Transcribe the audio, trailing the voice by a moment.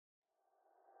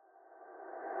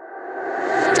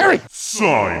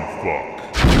Sign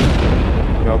fuck.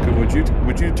 Malcolm,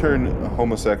 would you turn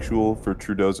homosexual for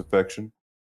Trudeau's affection?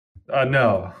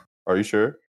 No. Are you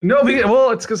sure? No,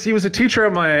 it's because he was a teacher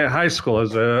at my high school.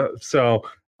 So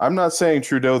I'm not saying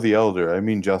Trudeau the elder. I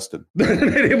mean Justin.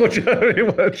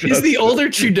 Is the older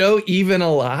Trudeau even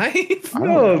alive?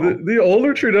 No, the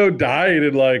older Trudeau died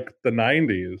in like the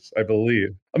 90s, I believe.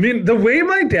 I mean, the way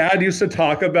my dad used to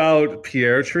talk about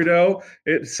Pierre Trudeau,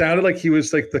 it sounded like he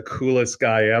was like the coolest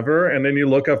guy ever. And then you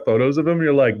look up photos of him,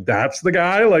 you're like, that's the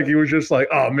guy? Like he was just like,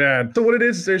 oh man. So what it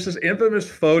is, there's this infamous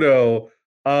photo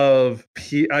of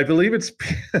I believe it's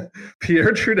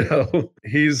Pierre Trudeau.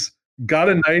 He's got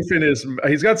a knife in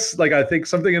he's got like, I think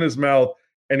something in his mouth,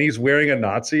 and he's wearing a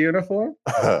Nazi uniform.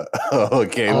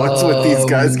 Okay, what's with these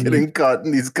guys getting caught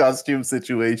in these costume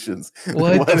situations?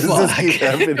 What does fuck? this keep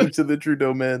happening to the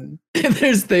Trudeau men?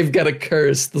 They've got a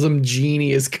curse. Some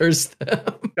genie has cursed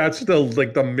them. That's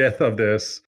the myth of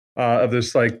this.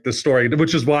 Like the story,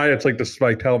 which is why it's like the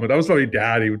spiked helmet. That was my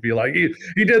dad. He would be like, he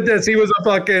did this. He was a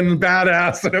fucking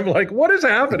badass, and I'm like, what is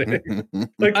happening?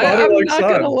 Like, I'm not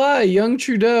gonna lie, young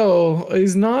Trudeau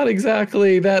is not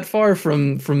exactly that far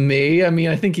from me. I mean,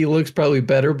 I think he looks probably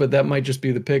better, but that might just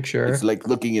be the picture. It's like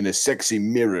looking in a sexy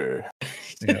mirror.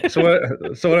 Yeah. So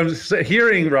what I'm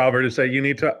hearing, Robert, is that you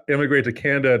need to immigrate to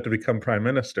Canada to become prime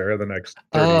minister the next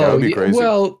 30 years. That would be crazy.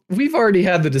 Well, we've already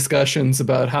had the discussions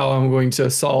about how I'm going to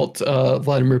assault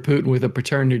Vladimir Putin with a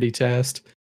paternity test.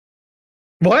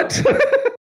 What?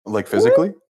 Like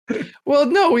physically? Well,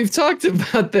 no, we've talked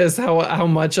about this, how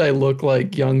much I look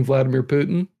like young Vladimir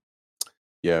Putin.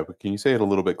 Yeah, but can you say it a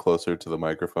little bit closer to the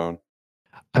microphone?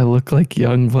 I look like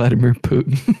young Vladimir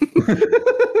Putin.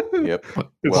 Yep.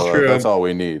 It's Well, true. that's all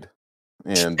we need.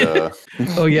 And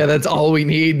Oh yeah, that's all we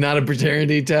need. Not a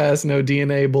paternity test, no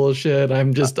DNA bullshit.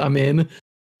 I'm in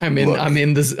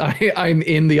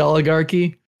the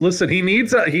oligarchy. Listen, he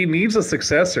needs a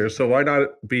successor, so why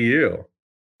not be you?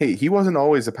 hey, he wasn't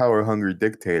always a power-hungry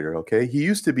dictator, okay? He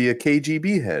used to be a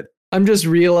KGB head. I'm just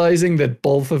realizing that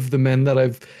both of the men that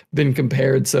I've been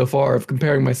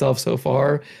comparing myself so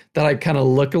far, that I kind of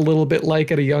look a little bit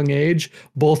like at a young age,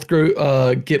 both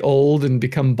get old and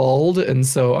become bald, and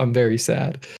so I'm very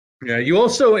sad. Yeah, you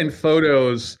also in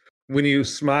photos, when you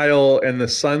smile and the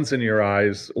sun's in your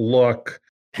eyes, look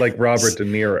like Robert De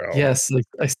Niro. Yes, like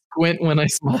I squint when I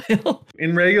smile.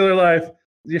 In regular life,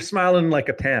 you're smiling like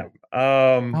a 10.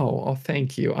 Oh,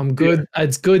 thank you. I'm good. Yeah.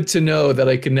 It's good to know that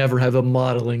I could never have a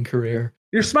modeling career.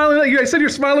 You're smiling like I said. You're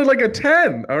smiling like a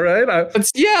 10. All right.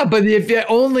 But if you're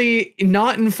only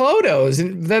not in photos,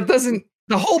 and that doesn't.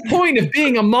 The whole point of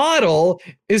being a model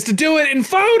is to do it in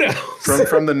photos.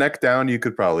 From the neck down, you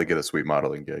could probably get a sweet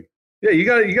modeling gig. Yeah, you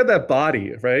got that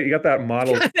body, right? You got that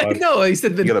model. No, I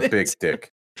said you got a big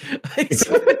dick.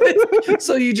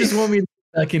 So you just want me to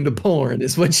back into porn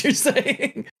is what you're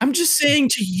saying. I'm just saying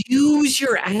to use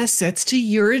your assets to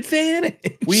your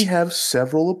advantage. We have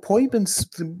several appointments.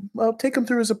 I'll take him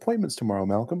through his appointments tomorrow,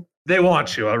 Malcolm. They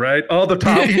want you, all right? All the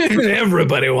top.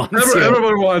 Everybody wants you.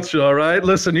 Everybody wants you, all right?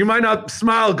 Listen, you might not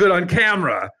smile good on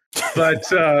camera, but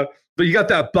you got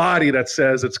that body that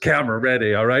says it's camera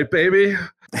ready, all right, baby?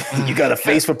 You got a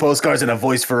face for postcards and a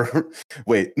voice for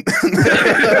wait. Voice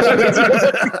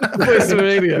for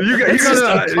radio.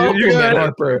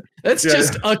 Harper. That's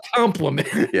just a compliment.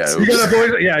 Yeah, you got a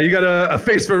voice. Yeah, you got a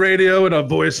face for radio and a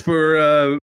voice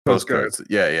for postcards.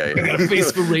 Yeah. You got a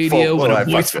face for radio and a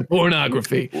voice for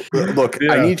pornography. Look,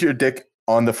 I need your dick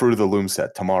on the Fruit of the Loom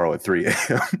set tomorrow at 3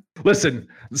 a.m. Listen,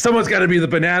 someone's got to be the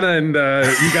banana, and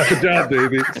you got the job,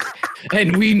 baby.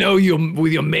 And we know you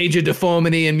with your major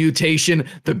deformity and mutation.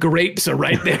 The grapes are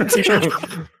right there too.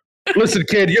 Listen,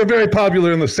 kid, you're very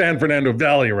popular in the San Fernando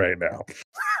Valley right now.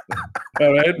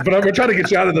 All right, but we're trying to get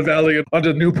you out of the valley and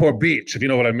onto Newport Beach, if you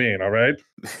know what I mean. All right.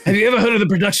 Have you ever heard of the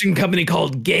production company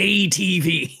called Gay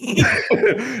TV?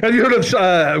 Have you heard of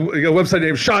a website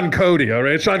named Sean Cody? All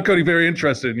right, Sean Cody, very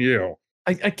interested in you.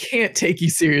 I can't take you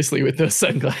seriously with those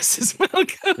sunglasses,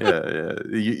 Malcolm. Yeah.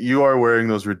 You are wearing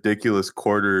those ridiculous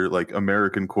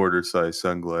American quarter size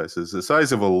sunglasses, the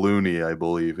size of a loony, I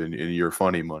believe, in your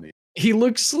funny money. He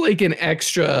looks like an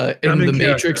extra in the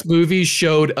Matrix movie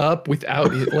showed up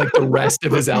without like the rest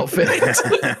of his outfit.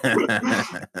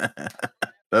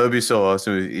 That would be so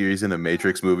awesome. He's in a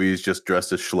Matrix movie. He's just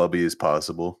dressed as schlubby as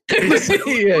possible.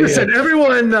 Listen,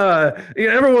 everyone,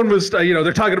 everyone was,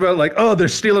 they're talking about like, oh, they're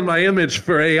stealing my image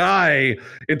for AI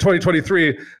in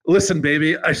 2023. Listen,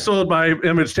 baby, I sold my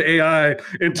image to AI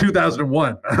in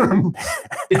 2001.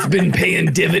 It's been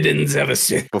paying dividends ever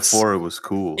since. Before it was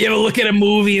cool. You ever look at a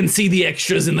movie and see the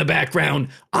extras in the background?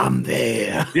 I'm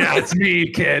there. Yeah, it's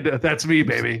me, kid. That's me,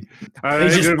 baby. They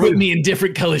just put me in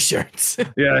different color shirts.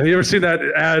 Yeah, you ever seen that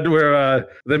ad where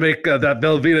they make that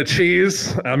Velveeta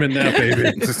cheese? I'm in that,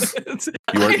 baby.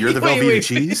 You're the Velveeta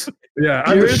cheese? Yeah,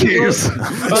 I'm the cheese.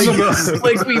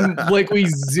 like we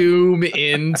zoom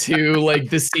into like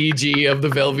the CG of the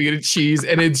Velveeta cheese,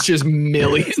 and it's just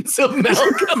millions of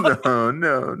Malcolm.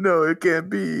 No, it can't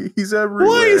be. He's everywhere.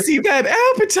 Why is he that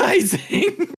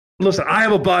appetizing? Listen, I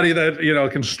have a body that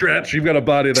can stretch. You've got a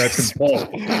body that can fall.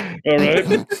 All right.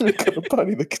 Got a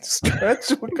body that can stretch.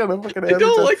 What kind of fucking? I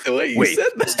don't like the way you said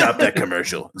that. Stop that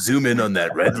commercial. Zoom in on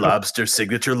that Red Lobster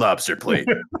signature lobster plate.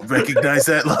 Recognize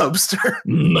that lobster?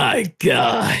 My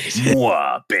God.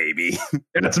 Mwah, baby.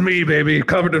 That's me, baby,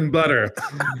 covered in butter.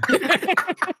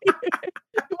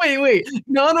 Wait.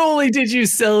 Not only did you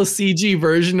sell a CG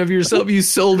version of yourself, you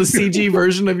sold a CG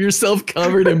version of yourself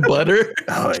covered in butter.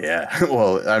 Oh yeah.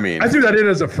 Well, I mean, I threw that in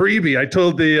as a freebie. I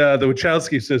told the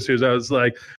Wachowski sisters, I was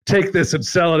like, take this and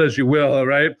sell it as you will. All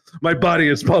right. My body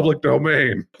is public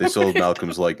domain. They sold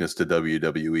Malcolm's likeness to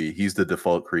WWE. He's the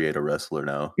default creator wrestler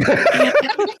now.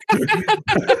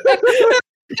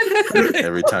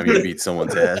 Every time you beat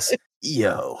someone's ass,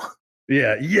 yo.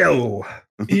 Yeah, yo.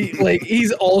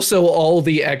 He's also all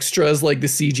the extras, like the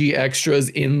CG extras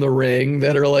in the ring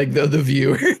that are like the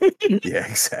viewer. Yeah,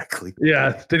 exactly.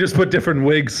 Yeah, they just put different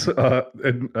wigs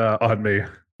on me.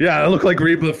 Yeah, I look like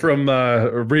Reba from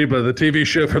Reba, the TV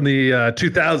show from the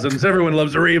 2000s. Everyone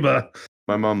loves Reba.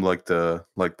 My mom liked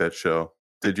that show.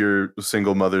 Did your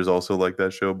single mothers also like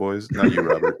that show, boys? Not you,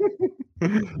 Robert.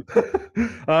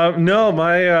 No,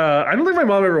 I don't think my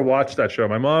mom ever watched that show.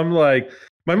 My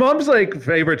mom's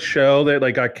favorite show that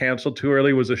got canceled too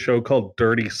early was a show called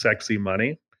Dirty Sexy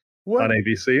Money on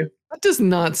ABC. That does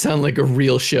not sound like a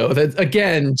real show. That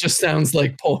again just sounds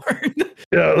like porn.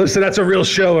 Yeah, listen, that's a real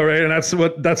show, all right? And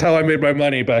that's how I made my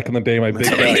money back in the day. My big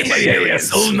I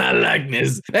sold my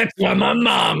likeness. That's why my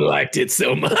mom liked it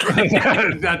so much.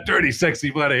 That Dirty Sexy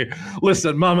Money.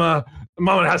 Listen, Mama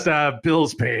has to have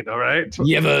bills paid, all right?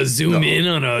 You ever zoom in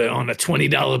on a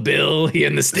 $20 bill here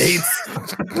in the States?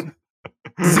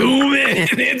 Zoom in.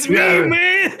 It's me,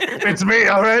 man. It's me,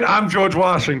 all right? I'm George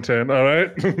Washington, all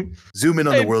right? Zoom in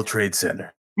on the World Trade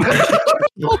Center.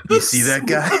 You see that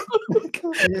guy?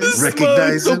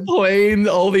 Recognize him? The plane,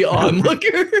 all the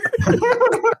onlooker.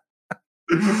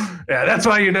 Yeah, that's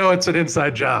why you know it's an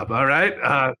inside job, all right?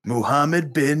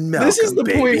 Muhammad bin Malcolm. This is the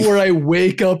point where I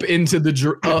wake up into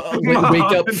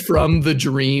wake up from the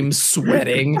dream,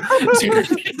 sweating,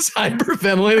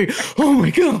 hyperventilating. Oh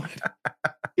my God.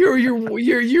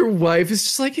 Your wife is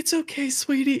just like, it's okay,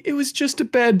 sweetie. It was just a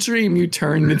bad dream. You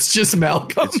turn, and it's just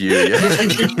Malcolm. It's you, yeah. I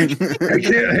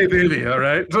can't, hey baby, all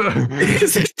right.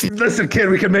 Listen, kid,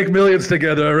 we can make millions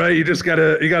together, all right. You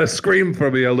gotta scream for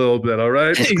me a little bit, all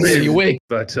right. You wake.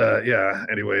 But yeah.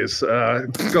 Anyways,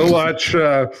 go watch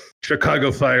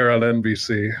Chicago Fire on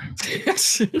NBC.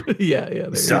 Yeah.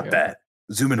 Stop that.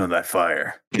 Zoom in on that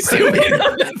fire. Zoom in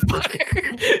on that fire.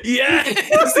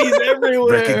 Yes, he's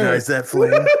everywhere. Recognize that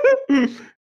flame?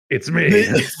 It's me.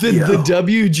 The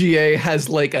WGA has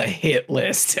like a hit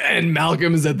list, and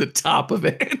Malcolm is at the top of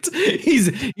it.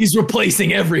 He's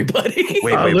replacing everybody.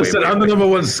 Listen, I'm the number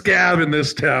one scab in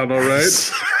this town, all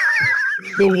right?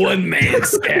 The one man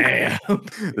scab.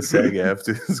 The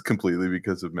SAG-AFTRA is completely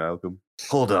because of Malcolm.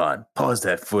 Hold on. Pause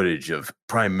that footage of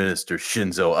Prime Minister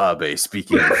Shinzo Abe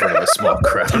speaking in front of a small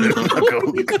crowd.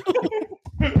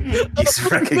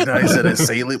 He's recognized an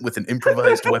assailant with an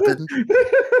improvised weapon.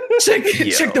 Check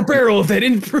the barrel of that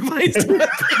improvised weapon.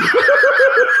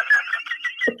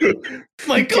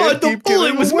 My God, the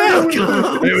bullet was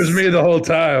Malcolm. It was me the whole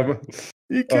time.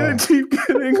 You can't keep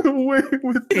getting away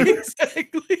with it.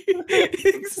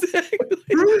 Exactly.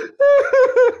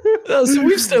 So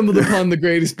we've stumbled upon the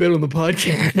greatest bit on the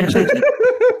podcast.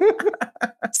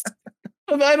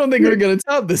 I don't think we're going to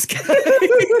top this guy.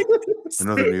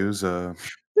 Another news,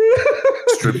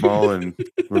 strip mall in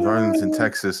Arlington,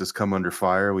 Texas has come under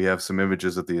fire. We have some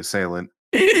images of the assailant.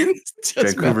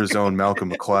 Vancouver's own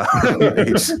Malcolm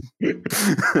McLeod. Yeah,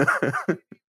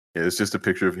 it's just a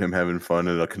picture of him having fun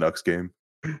at a Canucks game.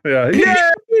 Yeah. Yay!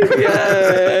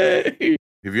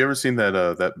 Have you ever seen that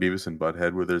Beavis and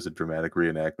Butthead where there's a dramatic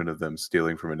reenactment of them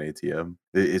stealing from an ATM?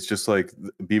 It's just like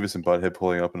Beavis and Butthead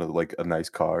pulling up in a nice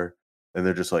car, And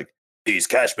they're just like, these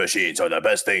cash machines are the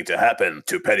best thing to happen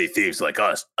to petty thieves like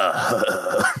us.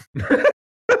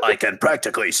 I can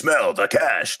practically smell the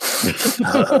cash.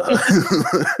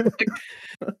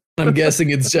 I'm guessing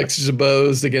it's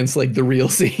juxtaposed against like the real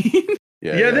scene.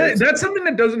 That's something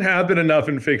that doesn't happen enough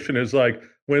in fiction. Is like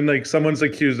when like someone's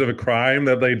accused of a crime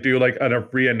that they do like a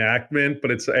reenactment, but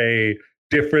it's a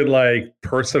different like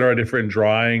person or a different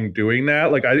drawing doing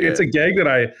that. Like it's a gag that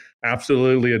I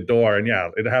absolutely adore, and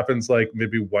it happens like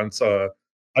maybe once a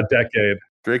decade.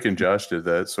 Drake and Josh did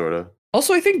that sort of.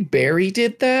 Also, I think Barry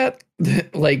did that,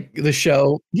 like the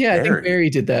show. Yeah, I think Barry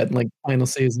did that in like final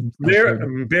season.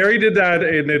 Barry did that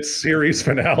in its series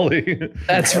finale.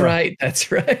 That's right. That's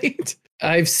right.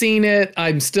 I've seen it.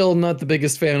 I'm still not the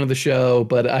biggest fan of the show,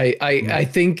 but I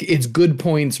think its good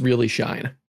points really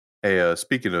shine. Hey,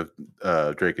 speaking of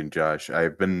Drake and Josh,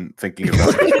 I've been thinking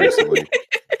about this recently,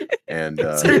 and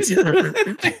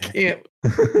I can't.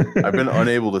 I've been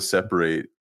unable to separate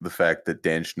the fact that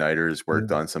Dan Schneider has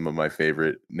worked on some of my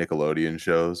favorite Nickelodeon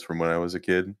shows from when I was a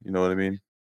kid. You know what I mean?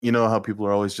 You know how people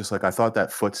are always just like, I thought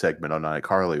that foot segment on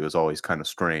iCarly was always kind of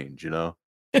strange, you know?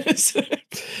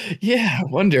 Yeah,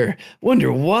 wonder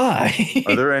why.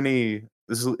 Are there any,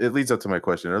 it leads up to my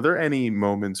question. Are there any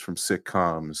moments from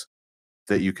sitcoms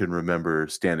that you can remember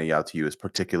standing out to you as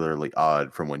particularly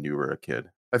odd from when you were a kid?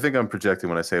 I think I'm projecting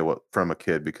when I say what from a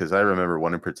kid, because I remember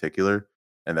one in particular.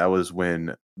 And that was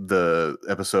when the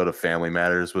episode of Family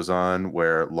Matters was on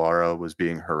where Laura was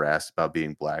being harassed about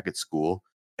being black at school.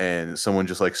 And someone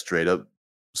just like straight up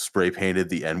spray painted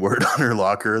the N-word on her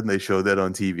locker, and they showed that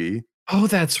on TV. Oh,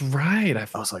 that's right. I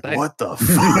was like, what the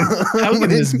fuck? How can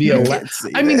this be allowed?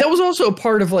 I mean, that was also a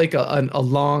part of like not a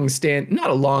long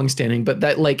standing, but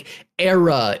that like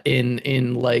era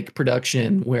in like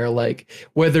production where like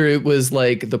whether it was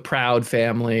like the Proud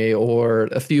Family or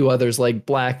a few others like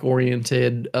black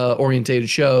oriented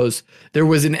shows, there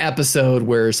was an episode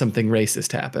where something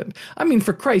racist happened. I mean,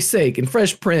 for Christ's sake, in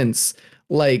Fresh Prince,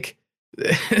 like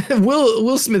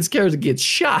Will Smith's character gets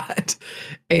shot,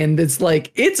 and it's like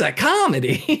it's a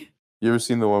comedy. You ever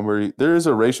seen the one where there is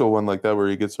a racial one like that where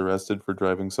he gets arrested for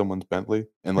driving someone's Bentley,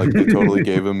 and like they totally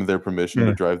gave him their permission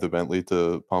to drive the Bentley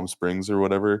to Palm Springs or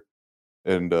whatever,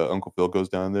 and Uncle Phil goes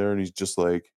down there and he's just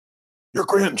like, "Your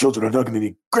grandchildren are not going to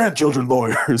need grandchildren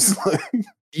lawyers."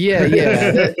 Yeah.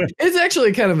 It's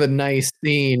actually kind of a nice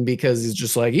scene because it's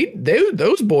just like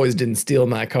those boys didn't steal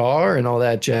my car and all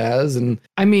that jazz. And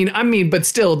I mean, but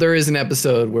still, there is an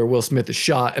episode where Will Smith is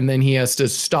shot and then he has to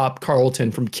stop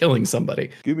Carlton from killing somebody.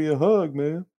 Give me a hug,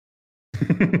 man.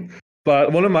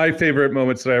 But one of my favorite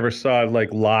moments that I ever saw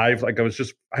like live, like I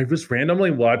was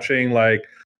randomly watching like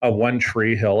a One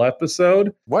Tree Hill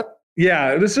episode. What?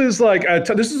 Yeah, this is like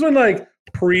this is when like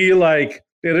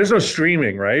there's no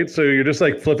streaming, right? So you're just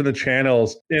like flipping the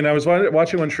channels. And I was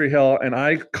watching One Tree Hill, and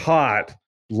I caught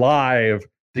live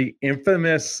the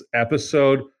infamous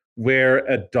episode where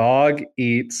a dog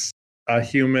eats a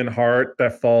human heart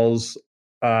that falls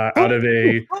out of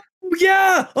a...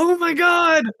 Yeah! Oh my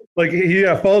God! Like he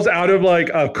falls out of like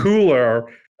a cooler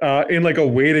in like a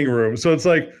waiting room. So it's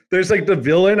like, there's like the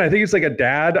villain. I think it's like a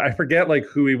dad. I forget like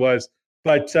who he was.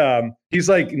 But he's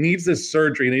like needs this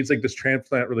surgery, needs like this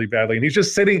transplant really badly. And he's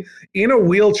just sitting in a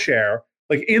wheelchair,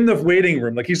 like in the waiting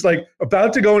room. Like he's like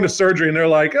about to go into surgery. And they're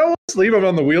like, oh, let's leave him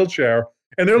on the wheelchair.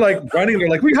 And they're like running. They're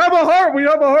like, we have a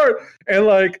heart. And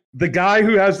like the guy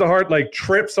who has the heart like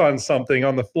trips on something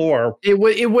on the floor. It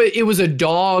was a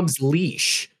dog's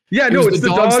leash. Yeah, no, it's the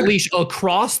dog's dog leash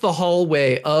across the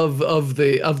hallway of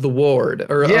the ward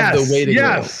or of the waiting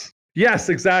room. Yes,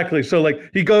 exactly. So like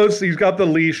he's got the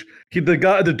leash.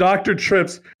 The doctor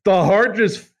trips. The heart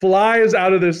just flies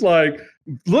out of this like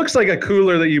looks like a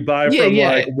cooler that you buy from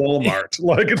like Walmart.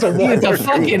 Like it's a Walmart. It's a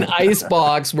fucking ice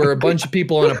box where a bunch of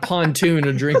people on a pontoon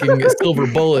are drinking silver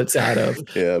bullets out of.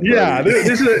 Yeah,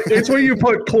 it's what you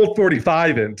put Colt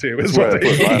 45 into. Is what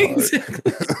they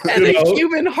and the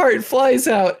human heart flies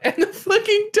out, and the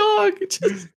fucking dog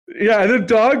just. Yeah, and the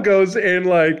dog goes and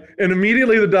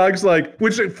immediately the dog's like,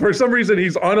 which for some reason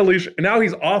he's on a leash, and now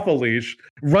he's off a leash,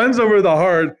 runs over the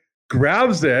heart,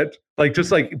 grabs it, like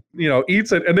just like,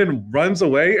 eats it, and then runs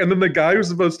away. And then the guy who's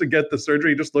supposed to get the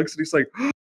surgery just looks and he's like,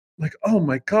 oh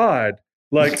my God.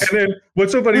 Like, and then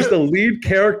what's so funny is the lead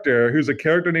character, who's a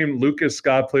character named Lucas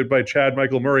Scott, played by Chad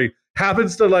Michael Murray,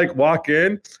 happens to like walk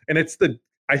in, and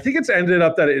I think it's ended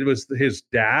up that it was his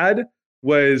dad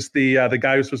was the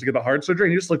guy who's supposed to get the heart surgery,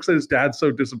 and he just looks at his dad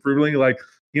so disapprovingly, like,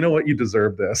 you know what, you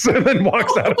deserve this, and then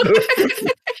walks out.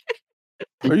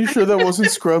 Are you sure that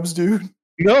wasn't Scrubs, dude?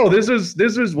 No, this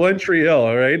is One Tree Hill.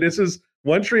 All right, this is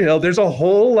One Tree Hill. There's a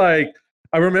whole like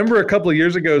I remember a couple of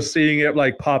years ago seeing it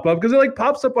like pop up because it like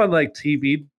pops up on like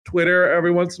TV, Twitter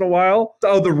every once in a while.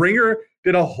 So The Ringer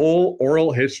did a whole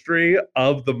oral history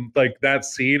of the like that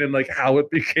scene and like how it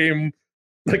became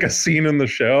like a scene in the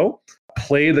show.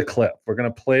 Play the clip. We're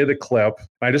gonna play the clip.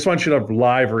 I just want you to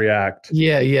live react.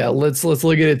 Yeah. Let's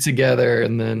look at it together,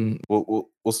 and then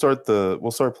We'll start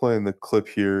playing the clip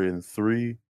here in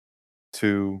 3,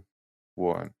 2,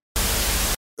 1.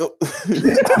 Oh.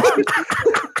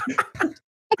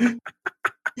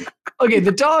 okay.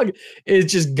 The dog is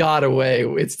just got away.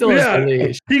 It still has the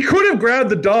leash. He could have grabbed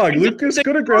the dog. Lucas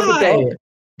could have grabbed the dog.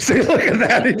 See, look at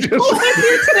that. He just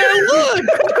that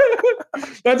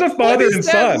look. That's a father and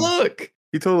son. Look.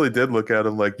 He totally did look at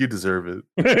him like, you deserve it.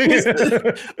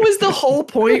 Was the whole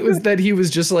point was that he was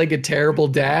just like a terrible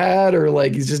dad, or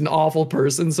like he's just an awful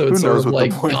person? So it's sort of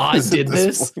like God did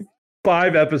this.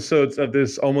 5 episodes of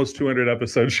this almost 200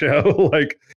 episode show.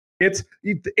 Like it's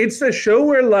the show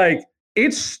where like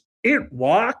it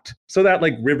walked so that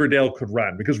like Riverdale could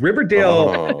run, because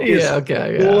Riverdale is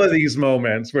full of these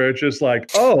moments where it's just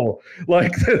like, oh,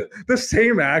 like the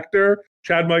same actor,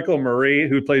 Chad Michael Murray,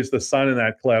 who plays the son in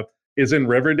that clip, is in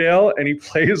Riverdale, and he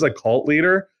plays a cult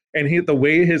leader, and the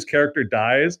way his character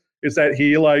dies is that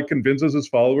he like convinces his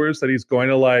followers that he's going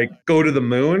to like go to the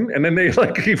moon, and then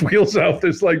he wheels out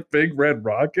this like big red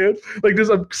rocket, like this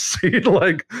obscene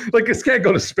like this can't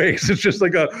go to space. It's just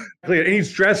like and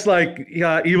he's dressed like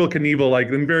Evel Knievel, like,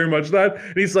 and very much that.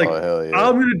 And he's like,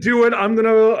 I'm gonna do it. I'm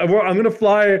gonna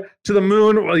fly to the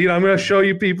moon. Well, I'm gonna show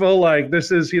you people like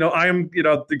this is I'm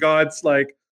the gods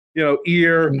like.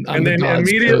 Ear, and then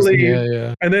immediately,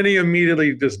 and then he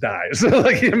immediately just dies.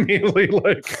 Like he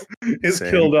immediately is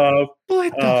killed off.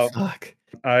 What the fuck?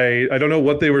 I don't know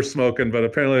what they were smoking, but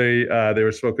apparently they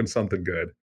were smoking something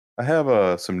good. I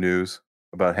have some news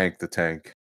about Hank the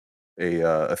Tank,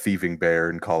 a thieving bear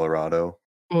in Colorado.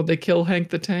 Oh, they kill Hank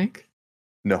the Tank?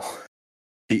 No,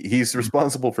 he's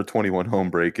responsible for 21 home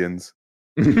break-ins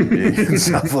in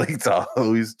South Lake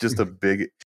Tahoe. He's just a big.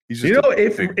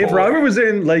 If Robert was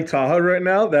in Lake Tahoe right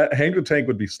now, that Hank the Tank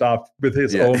would be stopped with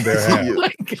his own bare hand. Oh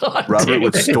my God, Robert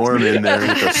would storm in there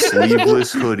with a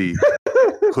sleeveless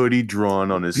hoodie drawn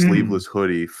on his sleeveless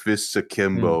hoodie, fists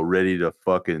akimbo, ready to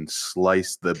fucking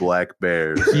slice the black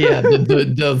bears. Yeah,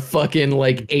 the fucking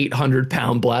like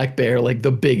 800-pound black bear, like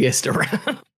the biggest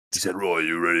around. He said, "Roy,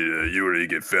 you ready to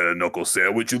get fed a knuckle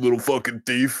sandwich, you little fucking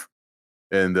thief?"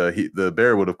 And the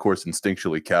bear would, of course,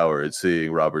 instinctually cower at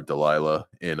seeing Robert Delilah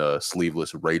in a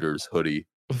sleeveless Raiders hoodie.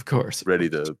 Of course. Ready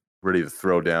to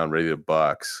throw down, ready to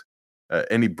box.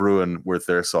 Any Bruin worth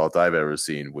their salt I've ever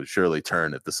seen would surely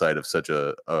turn at the sight of such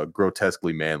a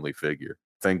grotesquely manly figure.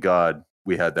 Thank God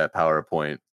we had that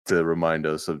PowerPoint to remind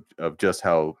us of just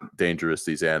how dangerous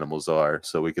these animals are,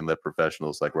 so we can let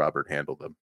professionals like Robert handle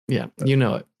them. Yeah, you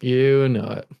know it.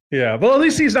 Yeah, well, at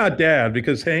least he's not dead,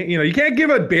 because Hank, you can't give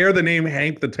a bear the name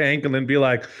Hank the Tank and then be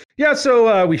like, yeah,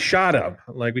 so we shot him.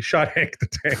 Like, we shot Hank the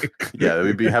Tank. Yeah,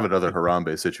 we'd have another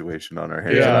Harambe situation on our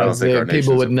hands. Yeah, I don't think our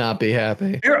people would not be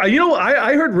happy.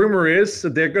 I heard rumor is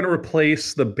that they're going to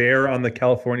replace the bear on the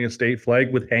California state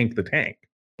flag with Hank the Tank.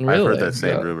 Really? I've heard that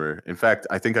same rumor. In fact,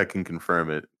 I think I can confirm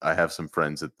it. I have some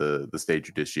friends at the state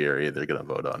judiciary. They're going to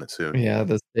vote on it soon. Yeah,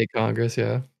 the state Congress,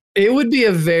 yeah. It would be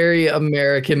a very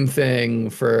American thing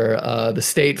for the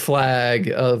state flag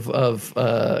of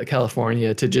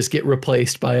California to just get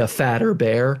replaced by a fatter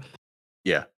bear.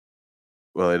 Yeah.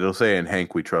 Well, it'll say "In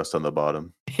Hank We Trust" on the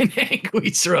bottom. In Hank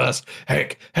We Trust.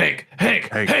 Hank.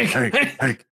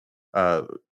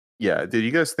 Yeah. Did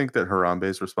you guys think that Harambe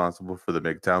is responsible for the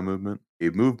MGTOW movement? A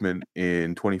movement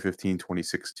in 2015,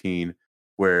 2016,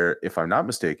 where, if I'm not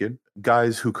mistaken,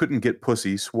 guys who couldn't get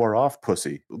pussy swore off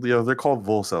pussy. They're called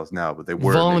volcels now, but they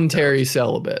were voluntary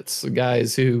celibates,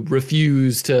 guys who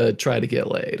refuse to try to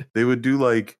get laid. They would do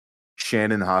like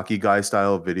Shannon hockey guy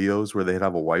style videos where they'd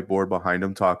have a whiteboard behind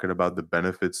them talking about the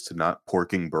benefits to not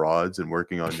porking broads and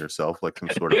working on yourself like some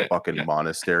sort of fucking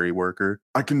monastery worker.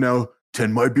 I can now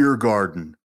tend my beer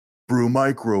garden, brew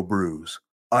microbrews.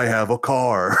 I have a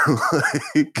car.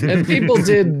 And people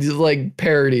did like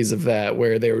parodies of that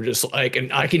where they were just like,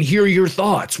 and I can hear your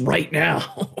thoughts right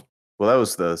now. Well, that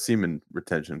was the semen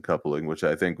retention coupling, which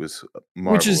I think was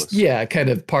marvelous. Which is, kind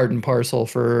of part and parcel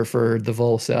for the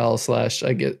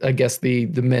Volcel / I guess the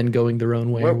men going their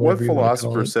own way. What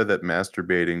philosopher said that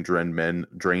masturbating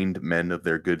drained men of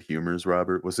their good humors,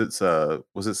 Robert? Was it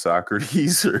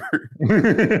Socrates? Or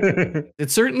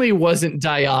It certainly wasn't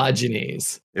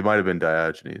Diogenes. It might have been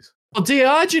Diogenes. Well,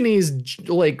 Diogenes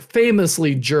like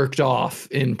famously jerked off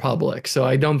in public, so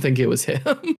I don't think it was him.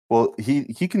 Well, he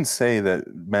can say that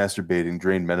masturbating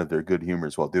drained men of their good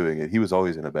humors while doing it. He was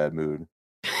always in a bad mood.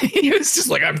 He was just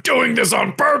like, I'm doing this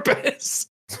on purpose.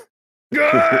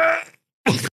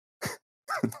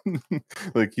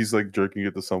 Like he's like jerking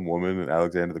it to some woman, and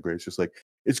Alexander the Great's just like,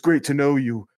 it's great to know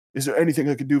you. Is there anything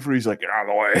I can do for you? He's like, get out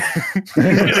of the way.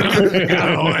 Get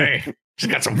out of the way. She's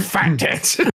got some fat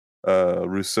tits.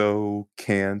 Rousseau,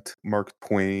 Kant, Mark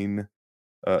Twain.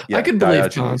 Yeah, I could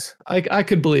believe Diogenes. Kant. I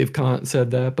could believe Kant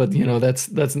said that, but you know, that's.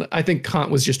 I think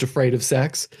Kant was just afraid of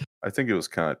sex. I think it was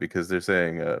Kant because they're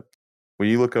saying when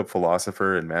you look up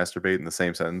philosopher and masturbate in the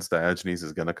same sentence, Diogenes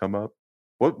is going to come up.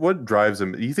 What drives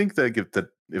him? Do you think that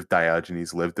if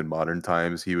Diogenes lived in modern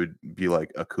times, he would be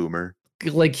like a coomer?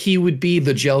 Like he would be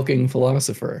the jelking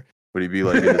philosopher. Would he be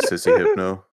like in a sissy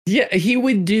hypno? Yeah, he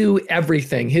would do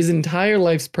everything. His entire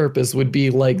life's purpose would be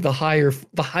like the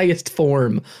highest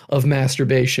form of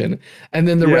masturbation. And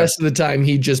then the rest of the time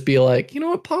he'd just be like, you know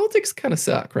what, politics kind of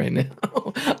suck right now.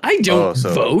 I don't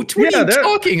vote. What are you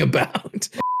talking about?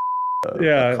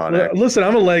 Listen,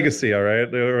 I'm a legacy, all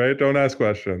right? All right, don't ask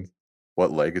questions.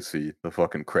 What legacy? The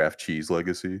fucking Kraft cheese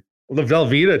legacy? The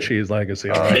Velveeta cheese legacy.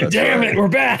 Damn it, we're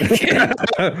back.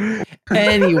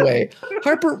 Anyway,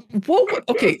 Harper,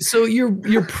 okay, so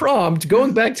your prompt,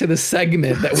 going back to the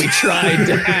segment that we tried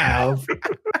to have,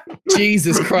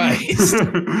 Jesus Christ.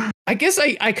 I guess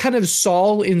I kind of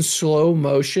saw in slow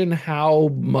motion how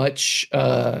much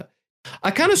I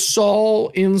kind of saw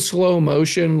in slow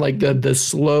motion like the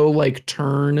slow like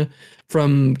turn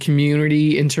from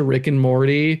Community into Rick and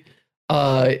Morty.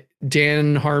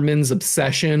 Dan Harmon's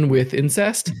obsession with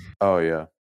incest. Oh yeah.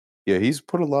 Yeah, he's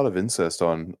put a lot of incest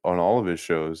on all of his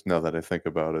shows now that I think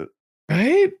about it.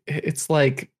 Right? It's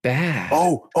like bad.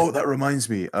 Oh, that reminds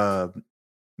me.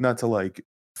 Not to like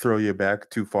throw you back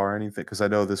too far or anything, because I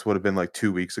know this would have been like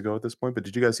 2 weeks ago at this point, but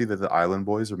did you guys see that the Island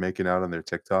Boys are making out on their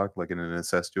TikTok like in an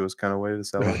incestuous kind of way to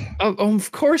sell it?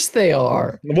 Of course they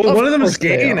are. Well, one of them is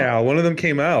gay now. One of them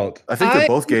came out. I think they're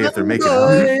both gay if they're making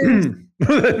out.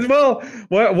 Well,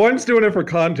 one's doing it for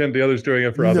content, the other's doing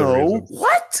it for other reasons.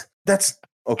 What? That's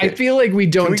okay. I feel like we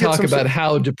don't talk about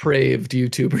how depraved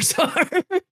YouTubers are.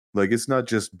 Like, it's not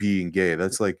just being gay.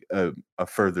 That's like a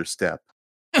further step,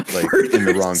 like in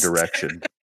the wrong direction.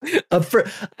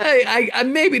 I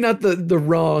maybe not the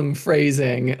wrong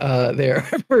phrasing there,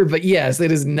 but yes,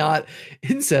 it is not.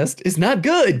 Incest is not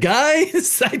good,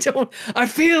 guys. I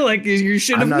feel like you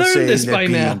should have learned this by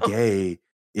now. Gay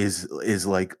is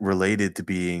like related to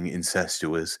being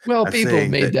incestuous. Well, people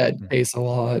made that case a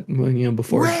lot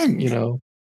before. When?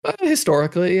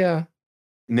 Historically, yeah.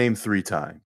 Name 3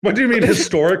 times. What do you mean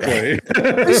historically?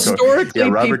 Historically, yeah,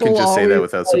 Robert can just say that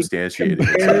without substantiating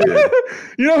it.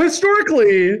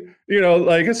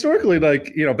 Historically,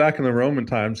 back in the Roman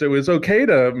times, it was okay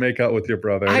to make out with your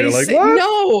brother. What?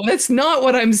 No, that's not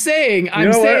what I'm saying.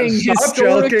 I'm saying Stop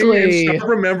historically. And stop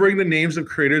remembering the names of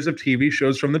creators of TV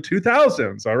shows from the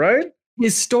 2000s. All right.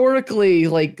 Historically,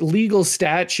 like legal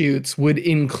statutes would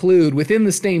include within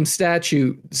the same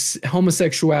statute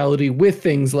homosexuality with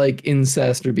things like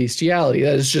incest or bestiality.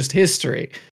 That is just history.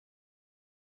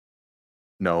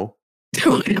 No.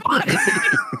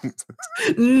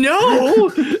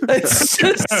 No, it's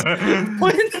just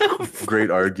great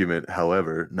argument.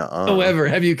 However, However,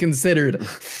 have you considered?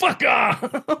 Fuck off.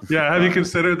 Yeah, have you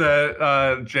considered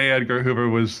that J. Edgar Hoover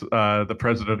was the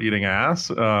president of eating ass?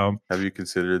 Have you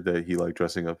considered that he liked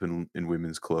dressing up in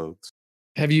women's clothes?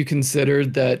 Have you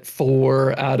considered that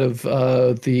 4 out of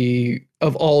all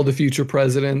the future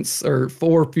presidents, or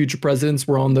 4 future presidents,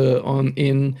 were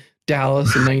in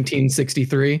Dallas in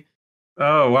 1963?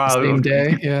 Oh wow! Same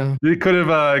day, yeah. You could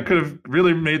have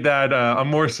really made that a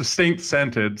more succinct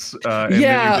sentence.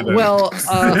 Yeah, well,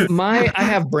 I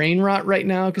have brain rot right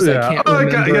now because I can't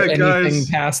remember anything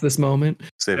past this moment.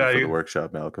 Save it for the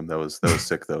workshop, Malcolm. That was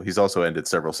sick though. He's also ended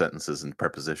several sentences in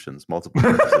prepositions, multiple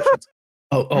prepositions.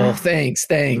 Oh, thanks.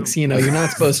 You're not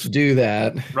supposed to do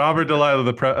that. Robert Delilah,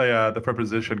 the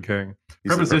preposition king.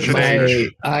 He's preposition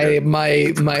king.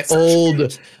 My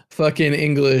old fucking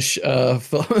English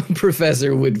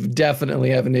professor would definitely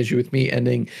have an issue with me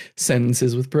ending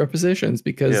sentences with prepositions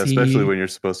because especially when you're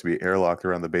supposed to be airlocked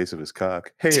around the base of his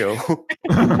cock. Heyo.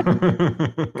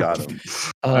 Got him.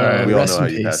 We all know how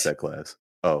you passed that class.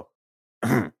 Oh,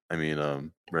 I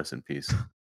mean, rest in peace.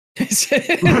 Rest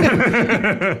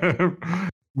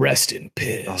in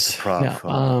piss.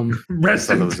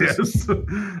 Rest in piss.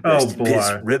 Oh boy,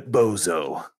 piss, Rip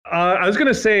Bozo. I was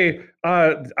gonna say,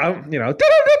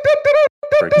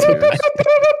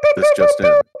 This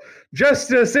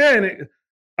Justice in.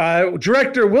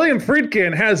 Director William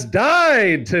Friedkin has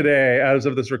died today. As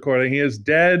of this recording, he is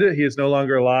dead. He is no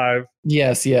longer alive.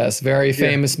 Yes. Very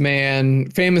famous man.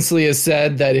 Famously has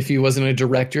said that if he wasn't a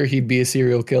director, he'd be a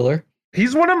serial killer.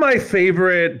 He's one of my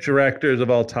favorite directors of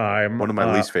all time. One of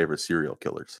my least favorite serial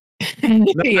killers.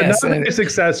 Yes, Not very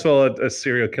successful at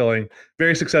serial killing.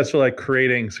 Very successful at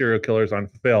creating serial killers on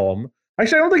film.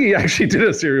 Actually, I don't think he actually did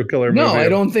a serial killer movie. no, I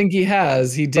don't think he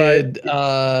has. He did.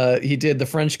 He did The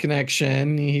French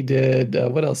Connection. He did.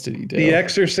 What else did he do? The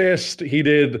Exorcist. He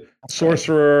did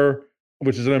Sorcerer,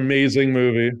 which is an amazing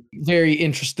movie. Very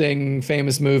interesting,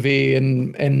 famous movie,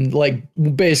 and like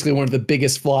basically one of the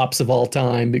biggest flops of all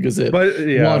time because it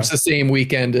launched the same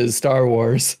weekend as Star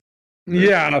Wars.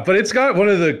 Yeah, but it's got one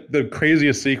of the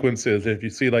craziest sequences. If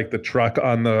you see like the truck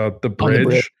on the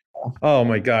bridge. Oh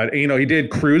my God. And, he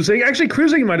did Cruising. Actually,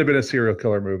 Cruising might have been a serial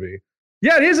killer movie.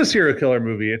 Yeah, it is a serial killer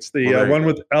movie. It's the one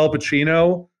with Al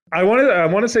Pacino. I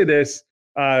want to say this.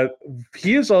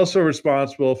 He is also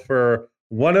responsible for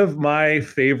one of my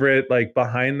favorite like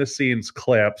behind the scenes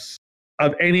clips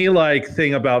of any like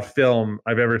thing about film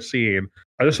I've ever seen.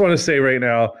 I just want to say right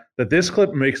now that this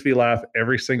clip makes me laugh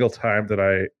every single time that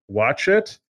I watch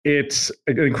it. It's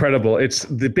incredible.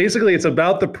 Basically it's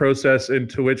about the process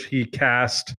into which he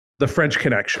cast The French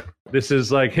Connection. This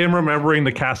is like him remembering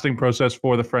the casting process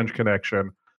for The French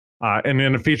Connection. And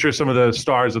then it features some of the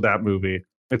stars of that movie.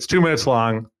 It's 2 minutes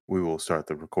long. We will start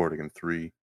the recording in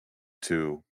 3,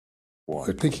 2, 1.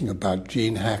 We're thinking about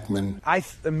Gene Hackman. I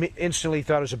instantly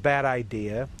thought it was a bad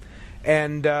idea.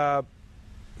 And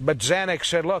but Zanuck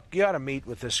said, look, you ought to meet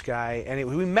with this guy.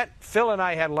 And we met, Phil and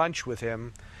I had lunch with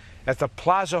him at the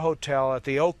Plaza Hotel at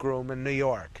the Oak Room in New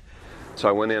York. So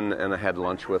I went in and I had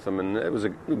lunch with him, and it was a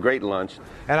great lunch.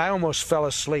 And I almost fell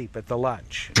asleep at the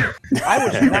lunch. I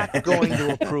was not going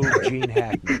to approve Gene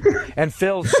Hackman. And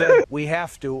Phil said, we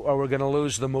have to, or we're going to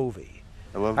lose the movie.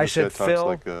 I said, Phil,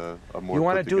 like a more you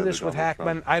want to do this with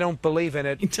Hackman? Trump. I don't believe in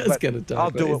it. He does get a talk. I'll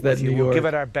do it with you. We'll give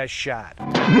it our best shot.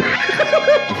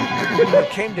 When it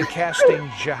came to casting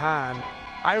Jahan,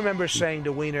 I remember saying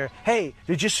to Weiner, hey,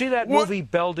 did you see that movie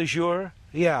Belle de Jour?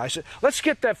 Yeah, I said, let's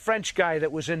get that French guy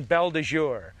that was in Belle de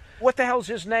Jour. What the hell's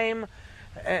his name?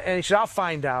 And he said, I'll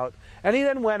find out. And he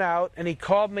then went out and he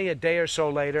called me a day or so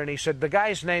later and he said, the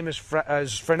guy's name is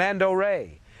Fernando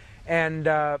Rey. And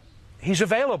he's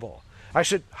available. I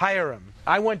said, hire him.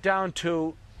 I went down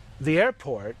to the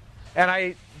airport and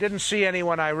I didn't see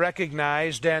anyone I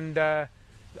recognized, and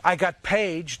I got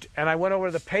paged, and I went over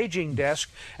to the paging desk,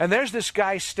 and there's this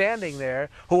guy standing there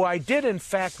who I did in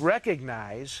fact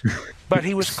recognize, but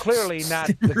he was clearly not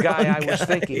the guy I was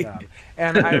thinking of.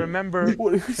 And I remember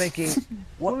thinking,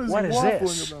 what is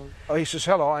this? Oh, he says,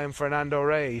 hello, I am Fernando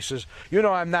Rey. He says, you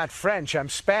know, I'm not French, I'm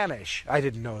Spanish. I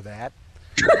didn't know that.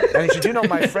 And he said, you know,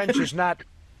 my French is not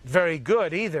very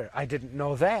good either. I didn't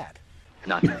know that.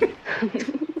 Not me.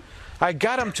 I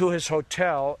got him to his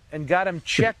hotel and got him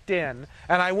checked in,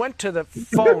 and I went to the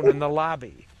phone in the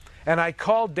lobby, and I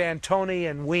called D'Antoni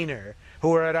and Weiner, who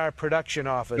were at our production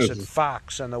office at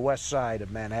Fox on the west side of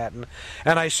Manhattan,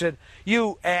 and I said,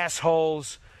 you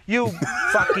assholes, you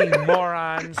fucking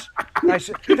morons. I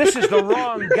said, this is the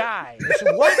wrong guy. They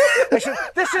said, what? I said,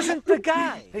 this isn't the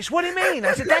guy. They said, what do you mean?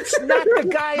 I said, that's not the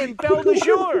guy in Belle de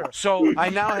Jour. So I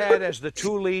now had as the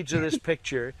two leads of this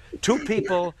picture, two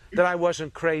people that I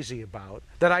wasn't crazy about,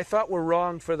 that I thought were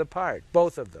wrong for the part,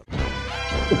 both of them.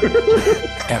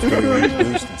 After we were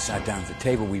introduced and sat down at the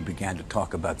table, we began to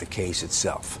talk about the case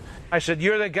itself. I said,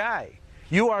 you're the guy.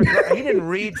 You are. He didn't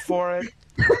read for it.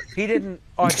 He didn't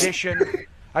audition.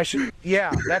 I said,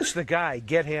 yeah, that's the guy.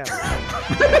 Get him.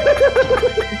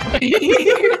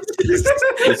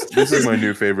 This is my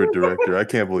new favorite director. I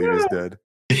can't believe he's dead.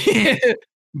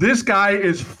 This guy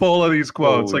is full of these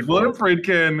quotes. Holy like William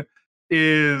Friedkin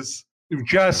is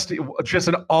just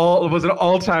an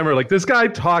all-timer. Like this guy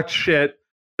talked shit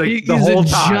the whole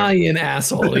time. Giant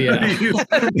asshole. Yeah,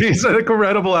 he's an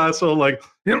incredible asshole. Like,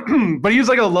 but he's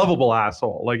like a lovable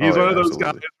asshole. Like he's one of those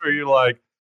guys where you're like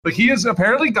he has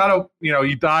apparently got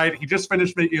he died. He just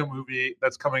finished making a movie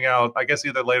that's coming out, I guess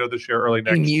either later this year or early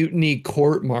next year. Mutiny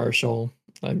Court Martial.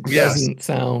 Doesn't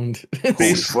sound.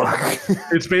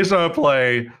 It's based on a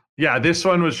play. Yeah, this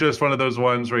one was just one of those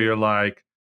ones where you're like,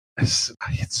 it's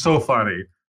so funny.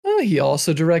 He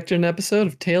also directed an episode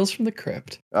of Tales from the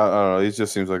Crypt. I don't know. He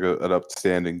just seems like an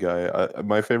upstanding guy.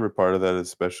 My favorite part of that,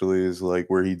 especially, is like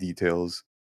where he details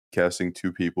casting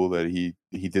two people that he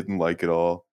didn't like at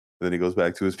all. And then he goes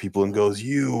back to his people and goes,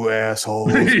 "You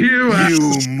assholes, you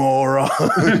morons."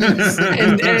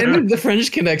 and The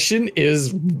French Connection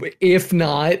is, if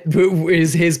not,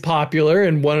 is his popular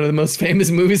and one of the most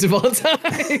famous movies of all time.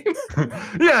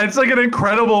 Yeah, it's like an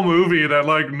incredible movie that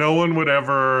like no one would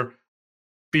ever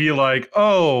be like,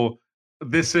 oh,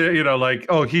 this is, like,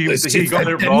 oh, he It's got just it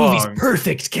that wrong. movie's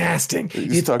perfect casting.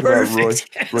 He's It's talking about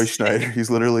perfect Roy casting. Schneider. He's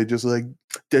literally just like,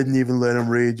 didn't even let him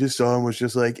read. Just saw him, was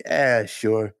just like,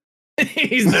 sure.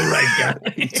 He's the right guy.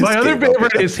 Just My other gave up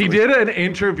favorite is he eventually. did an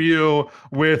interview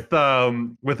with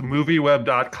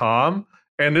MovieWeb.com,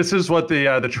 and this is what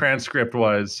the transcript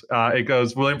was. It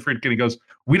goes, William Friedkin, he goes,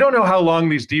 we don't know how long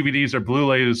these DVDs or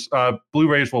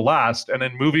Blu-rays will last. And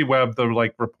then MovieWeb, the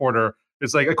reporter,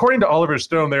 is like, according to Oliver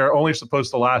Stone, they are only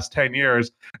supposed to last 10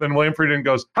 years. Then William Friedkin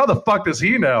goes, how the fuck does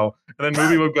he know? And then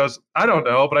MovieWeb goes, I don't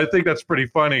know, but I think that's pretty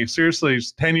funny. Seriously,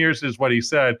 10 years is what he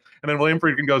said. And then William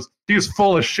Friedkin goes, he's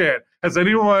full of shit. Has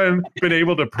anyone been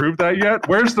able to prove that yet?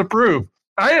 Where's the proof?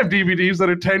 I have DVDs that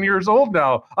are 10 years old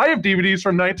now. I have DVDs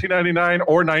from 1999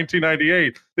 or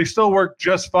 1998. They still work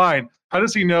just fine. How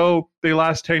does he know they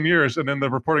last 10 years? And then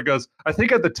the reporter goes, I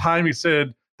think at the time he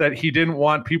said that he didn't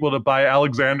want people to buy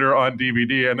Alexander on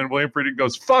DVD. And then William Friedkin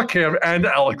goes, fuck him and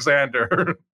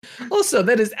Alexander. Also,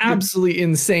 that is absolutely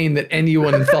insane that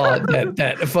anyone thought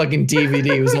that a fucking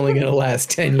DVD was only going to last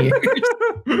 10 years.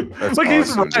 That's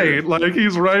He's awesome, right. dude.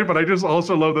 He's right, but I just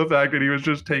also love the fact that he was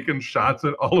just taking shots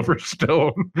at Oliver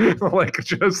Stone.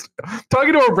 Just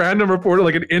talking to a random reporter,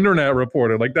 like an internet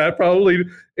reporter. That probably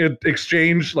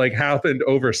exchange happened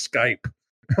over Skype.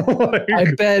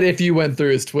 I bet if you went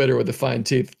through his Twitter with a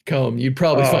fine-tooth comb, you'd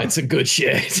probably find some good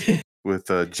shit.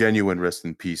 With genuine rest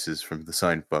in pieces from the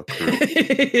Seinfeld crew.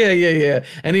 Yeah.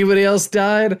 Anybody else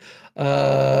died?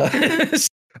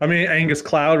 I mean, Angus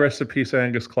Cloud, rest in peace,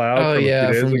 Angus Cloud. Oh from a yeah,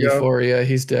 few days from ago. Euphoria,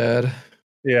 he's dead.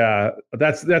 Yeah,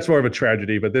 that's more of a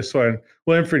tragedy. But this one,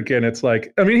 William Friedkin, it's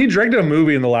he directed a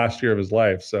movie in the last year of his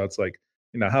life, so it's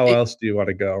how else do you want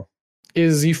to go?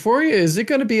 Is Euphoria, is it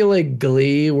going to be like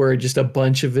Glee, where just a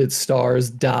bunch of its stars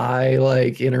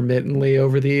die intermittently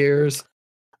over the years?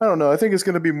 I don't know. I think it's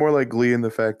going to be more like Glee in the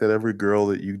fact that every girl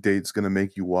that you date is going to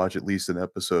make you watch at least an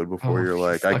episode before you're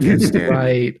like, I can't stand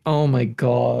right. Oh my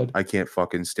God. I can't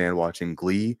fucking stand watching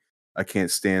Glee. I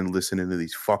can't stand listening to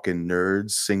these fucking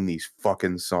nerds sing these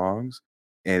fucking songs.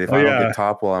 And if I don't get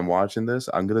top while I'm watching this,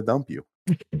 I'm going to dump you.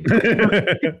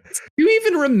 You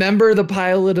even remember the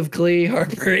pilot of Glee,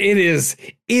 Harper? It is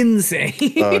insane.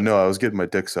 No, I was getting my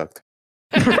dick sucked.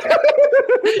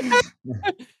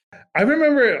 I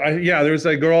remember, there was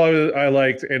a girl I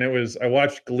liked, and I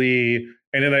watched Glee,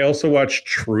 and then I also watched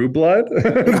True Blood.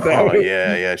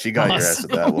 Yeah, she got your ass at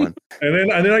that one. And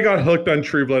then I got hooked on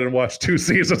True Blood and watched 2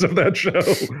 seasons of that show.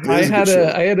 I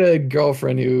had a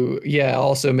girlfriend who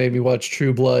also made me watch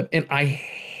True Blood, and I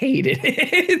hated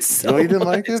it so you didn't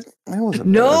like much. it? It wasn't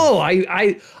No,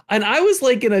 bad. I was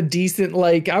in a decent,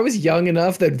 I was young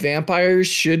enough that vampires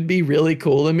should be really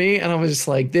cool to me, and I was just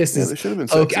like, this is they should have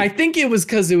been okay. sexy. I think it was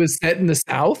because it was set in the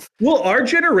South. Well, our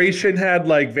generation had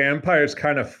vampires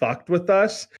kind of fucked with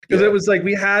us because it was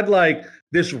we had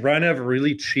this run of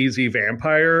really cheesy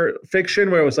vampire fiction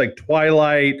where it was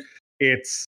Twilight,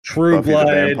 it's True Buffy Blood,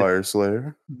 the Vampire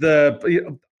Slayer.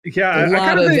 A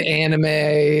lot of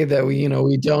anime that we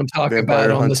don't talk Vampire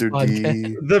about on this Hunter podcast.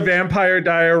 D. The Vampire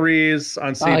Diaries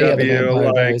on CW, the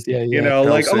Vampire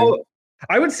Diaries. Hellsing.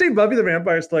 I would say Buffy the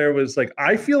Vampire Slayer was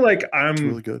I feel like I'm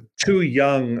really good. too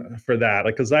young for that,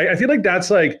 because I feel like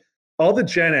that's all the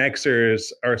Gen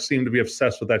Xers seem to be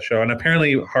obsessed with that show, and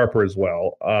apparently Harper as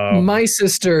well. My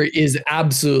sister is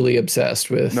absolutely obsessed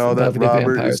with. No, that Buffy the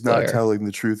Robert Vampire is not Slayer. telling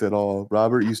the truth at all.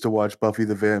 Robert used to watch Buffy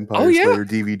the Vampire Slayer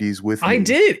DVDs with me. I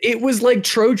did. It was like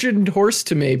Trojan horse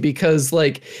to me because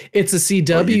it's a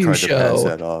CW you tried show. To pass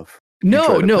that off.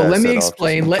 No, let me that off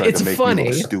explain. just to It's make me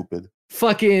funny. look stupid.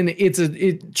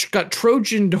 It got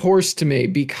Trojan horse to me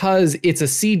because it's a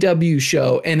CW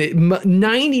show, and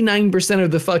 99%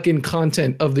 of the fucking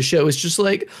content of the show is just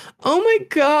oh my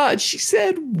God, she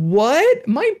said what?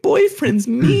 My boyfriend's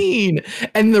mean.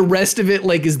 And the rest of it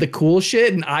is the cool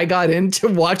shit, and I got in to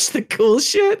watch the cool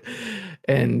shit,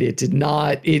 and it did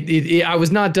not, I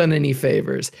was not done any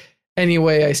favors.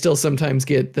 Anyway, I still sometimes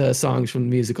get the songs from the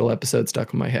musical episode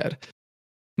stuck in my head,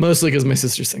 mostly because my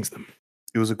sister sings them.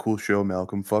 It was a cool show,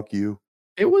 Malcolm. Fuck you.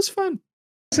 It was fun.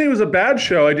 I say it was a bad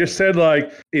show. I just said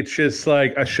it's just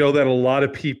a show that a lot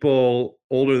of people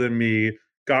older than me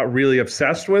got really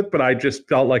obsessed with, but I just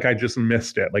felt like I just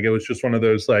missed it. It was just one of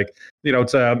those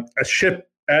it's a ship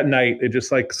at night. It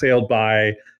just sailed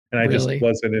by, and I just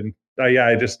wasn't in.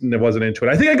 I just wasn't into it.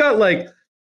 I think I got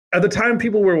at the time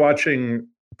people were watching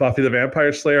Buffy the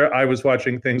Vampire Slayer, I was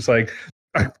watching things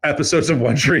episodes of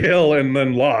One Tree Hill and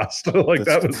then Lost.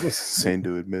 That was insane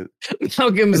to admit.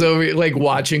 Malcolm's over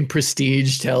watching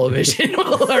prestige television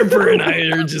while Harper and I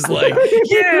are just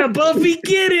yeah, Buffy,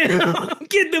 get him,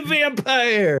 get the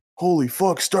vampire. Holy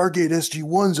fuck, Stargate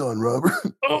SG-1's on, Robert.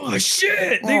 Oh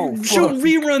shit! Oh, They show fuck.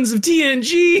 reruns of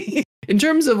TNG. In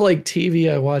terms of like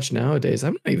TV I watch nowadays,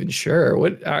 I'm not even sure.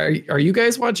 What are you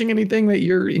guys watching anything that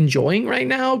you're enjoying right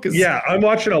now? Because Yeah, I'm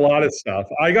watching a lot of stuff.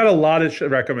 I got a lot of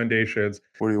recommendations.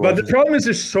 What are you But the watching? problem is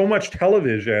there's so much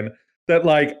television that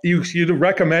like you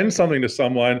recommend something to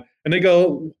someone and they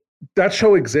go, that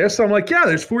show exists. I'm like, yeah,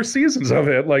 there's 4 seasons of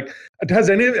it. Like, have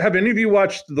any of you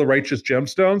watched The Righteous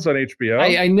Gemstones on HBO?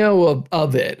 I know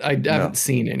of it. I haven't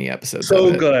seen any episodes. So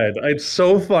of it. good. It's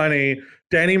so funny.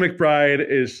 Danny McBride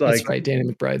is like That's right. Danny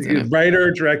McBride's in it. writer,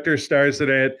 director, stars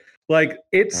in it. Like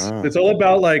it's all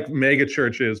about like mega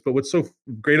churches, but what's so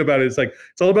great about it is like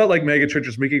it's all about like mega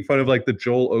churches making fun of like the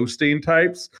Joel Osteen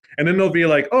types, and then they'll be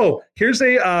like, "Oh, here's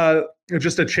a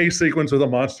just a chase sequence with a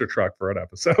monster truck for an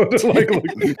episode."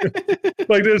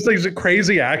 like there's these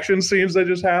crazy action scenes that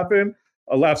just happen.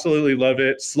 I'll absolutely love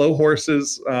it. Slow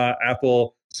Horses,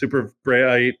 Apple, super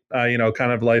bright,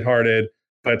 kind of lighthearted,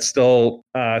 but still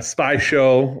spy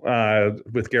show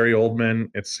with Gary Oldman.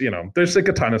 It's, there's like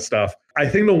a ton of stuff. I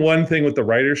think the one thing with the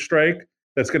writer's strike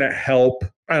that's going to help,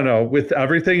 I don't know, with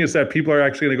everything is that people are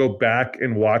actually going to go back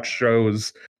and watch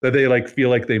shows that they like feel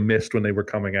like they missed when they were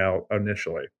coming out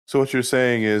initially. So what you're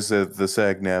saying is that the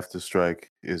SAG-NAFTA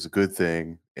strike is a good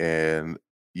thing, and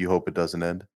you hope it doesn't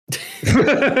end?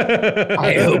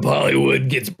 I hope Hollywood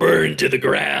gets burned to the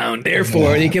ground.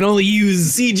 Therefore, they can only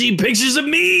use CG pictures of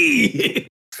me.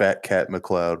 Fat Cat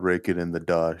McCloud raking in the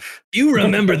dosh. You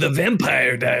remember the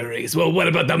Vampire Diaries? Well, what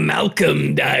about the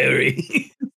Malcolm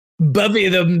Diary? Buffy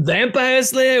the Vampire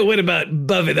Slayer? What about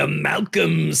Buffy the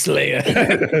Malcolm Slayer?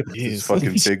 This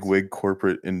fucking big wig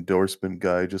corporate endorsement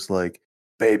guy just like,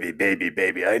 baby,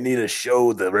 I need a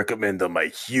show to recommend on my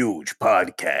huge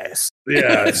podcast.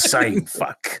 Yeah. Sign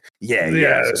fuck.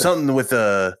 Yeah. Something with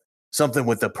a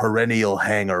perennial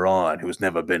hanger-on who's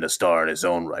never been a star in his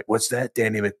own right. What's that,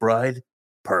 Danny McBride?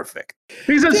 Perfect.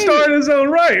 He's a star in his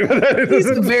own right. He's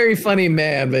a very funny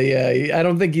man, but yeah, I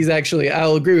don't think he's actually.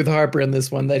 I'll agree with Harper in this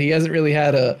one that he hasn't really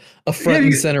had a front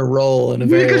and center role in a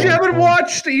very. Because you long haven't time.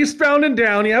 watched Eastbound and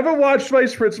Down, you haven't watched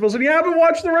Vice Principals, and you haven't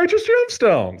watched The Righteous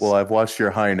Gemstones. Well, I've watched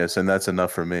Your Highness, and that's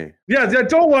enough for me. Yeah,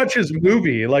 don't watch his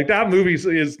movie. Like that movie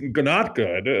is not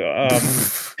good.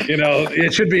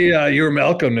 It should be Your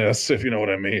Malcolmness, if you know what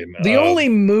I mean. The only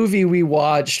movie we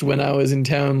watched when I was in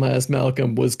town last,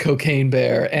 Malcolm, was Cocaine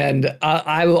Bear, and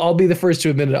I'll be the first to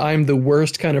admit it. I'm the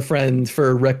worst kind of friend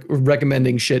for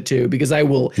recommending shit to, because I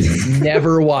will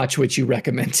never watch what you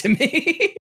recommend to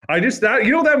me.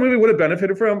 That movie would have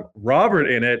benefited from Robert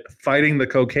in it fighting the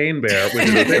cocaine bear.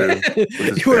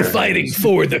 You were fighting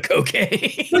for the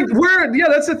cocaine.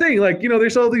 That's the thing. Like,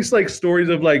 there's all these like stories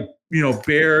of like,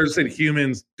 bears and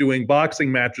humans doing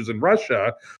boxing matches in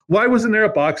Russia. Why wasn't there a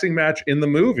boxing match in the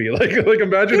movie? Like imagine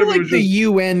I feel if like it was the just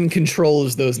UN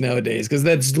controls those nowadays, because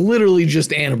that's literally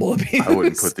just animal abuse. I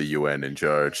wouldn't put the UN in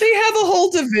charge. They have a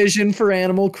whole division for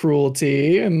animal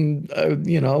cruelty, and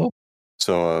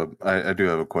So I do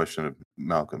have a question of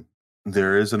Malcolm.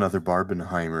 There is another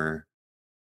Barbenheimer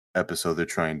episode they're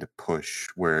trying to push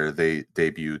where they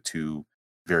debut 2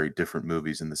 very different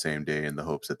movies in the same day in the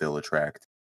hopes that they'll attract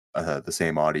the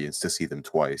same audience to see them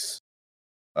twice.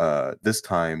 This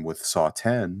time with Saw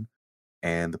 10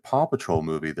 and the Paw Patrol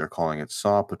movie, they're calling it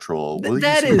Saw Patrol.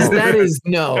 That is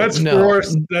no. that's no,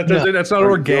 forced. no. That's not Do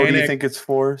organic. you think it's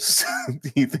forced? Do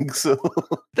you think so?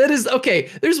 That is okay.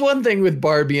 There's one thing with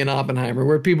Barbie and Oppenheimer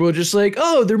where people are just like,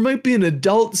 oh, there might be an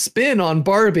adult spin on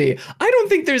Barbie. I don't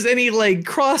think there's any like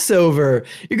crossover.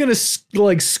 You're going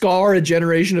to scar a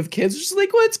generation of kids. Just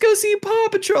like, let's go see Paw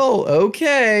Patrol.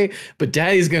 Okay. But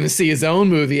Daddy's going to see his own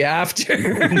movie after.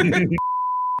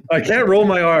 I can't roll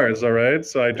my R's, all right?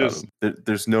 So I just...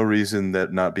 There's no reason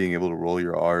that not being able to roll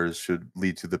your R's should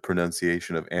lead to the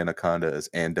pronunciation of anaconda as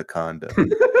andaconda.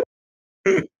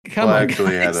 Come on, I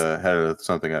actually guys. had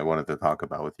something I wanted to talk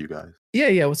about with you guys.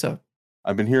 Yeah, what's up?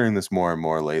 I've been hearing this more and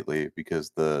more lately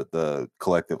because the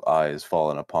collective eye has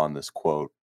fallen upon this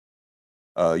quote.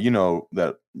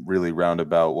 That really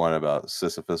roundabout one about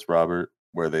Sisyphus, Robert,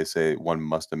 where they say one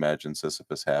must imagine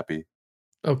Sisyphus happy.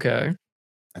 Okay.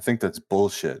 I think that's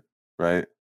bullshit, right?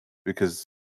 Because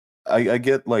I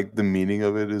get like the meaning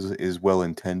of it is well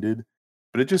intended,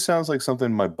 but it just sounds like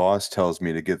something my boss tells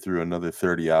me to get through another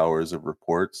 30 hours of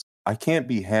reports. I can't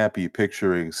be happy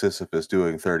picturing Sisyphus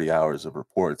doing 30 hours of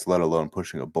reports, let alone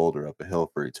pushing a boulder up a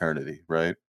hill for eternity,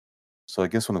 right? So I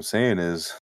guess what I'm saying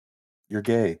is, you're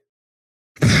gay.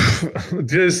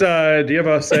 do you have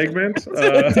a segment?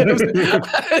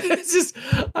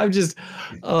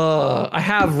 I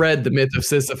have read The Myth of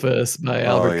Sisyphus by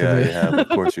Albert Oh yeah, Camus. you have. Of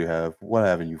course you have. What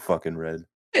haven't you fucking read?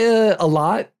 A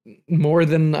lot more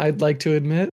than I'd like to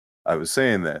admit. I was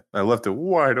saying that. I left it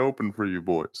wide open for you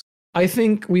boys. I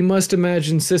think we must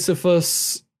imagine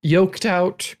Sisyphus yoked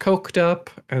out, coked up,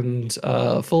 and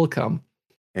full cum.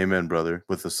 Amen, brother.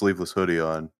 With a sleeveless hoodie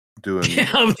on, doing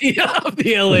of the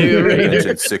LA Raiders.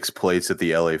 and 6 plates at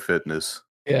the LA Fitness.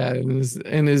 Yeah, in his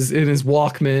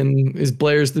Walkman is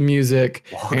blares the music,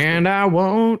 and I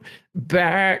won't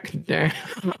back down.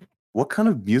 What kind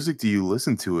of music do you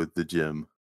listen to at the gym?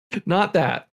 Not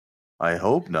that. I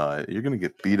hope not. You're gonna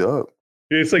get beat up.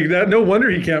 It's like that. No wonder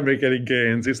he can't make any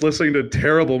gains. He's listening to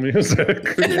terrible music.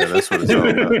 Yeah, that's what it's all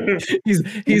about.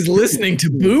 He's listening to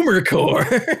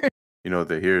boomercore. You know what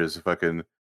they hear is fucking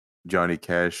Johnny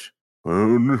Cash.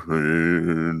 Oh,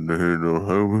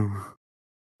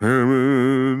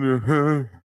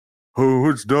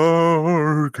 it's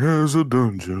dark as a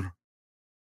dungeon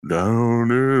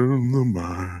down in the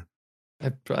mine.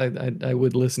 I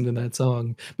would listen to that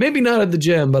song. Maybe not at the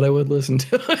gym, but I would listen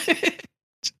to it.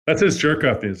 That's his jerk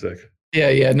off music.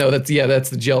 Yeah. No, that's the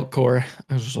jeltcore.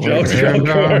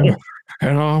 Jeltcore.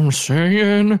 And I'm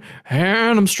singing,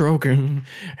 and I'm stroking,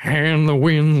 and the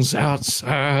wind's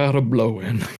outside a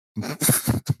blowing.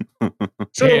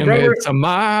 So, and Robert, it's a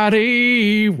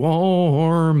mighty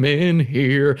warm in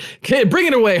here. Okay, bring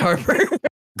it away, Harper.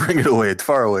 Bring it away,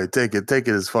 far away. Take it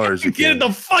as far as you can. Get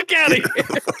the fuck out of here. Get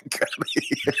the fuck out of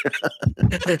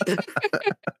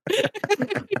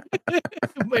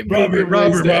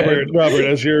here. Robert,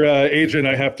 as your agent,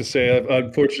 I have to say,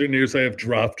 unfortunate news, I have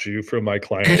dropped you from my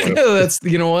client list. That's,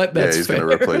 you know what? That's he's fair. going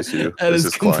to replace you. That is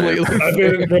completely fair. I've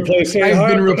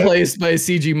been replaced by a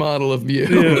CG model of you.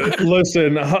 Yeah,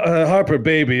 listen, Harper,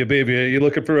 baby, you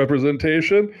looking for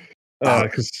representation? Well,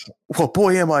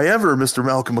 boy, am I ever, Mr.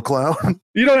 Malcolm McLeod.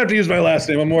 You don't have to use my last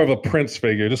name. I'm more of a Prince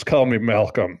figure. Just call me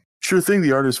Malcolm. Sure thing,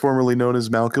 the artist formerly known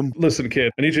as Malcolm. Listen,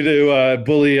 kid, I need you to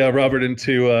bully Robert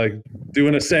into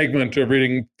doing a segment of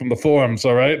reading from the forums,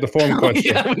 all right? The form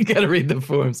question. Yeah, we got to read the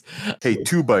forms. Hey,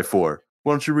 2x4.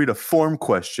 Why don't you read a form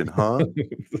question, huh?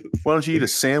 Why don't you eat a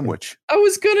sandwich? I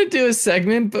was going to do a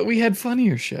segment, but we had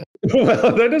funnier shit.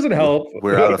 Well, that doesn't help.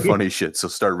 We're out of funny shit, so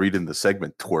start reading the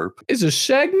segment, twerp. Is a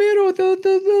segment or the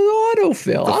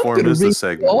autofill? The form is the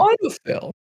segment.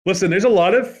 Autofill. Listen, there's a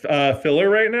lot of filler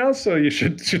right now, so you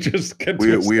should just get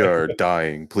to We are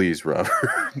dying. Please, Robert.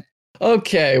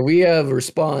 Okay, we have a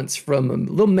response from a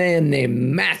little man named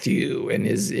Matthew, and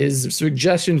his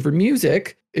suggestion for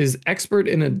music is Expert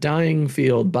in a Dying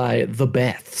Field by The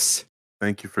Beths.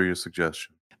 Thank you for your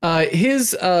suggestion.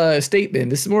 His statement,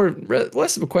 this is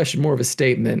less of a question, more of a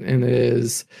statement, and it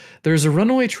is, there's a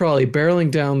runaway trolley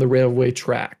barreling down the railway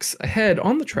tracks. Ahead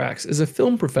on the tracks is a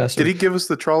film professor. Did he give us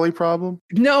the trolley problem?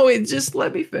 No, just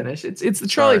let me finish. It's the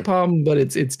trolley problem, but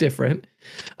it's different.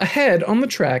 Ahead on the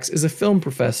tracks is a film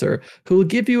professor who will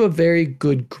give you a very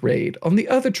good grade. On the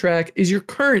other track is your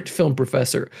current film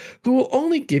professor who will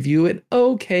only give you an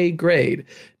okay grade.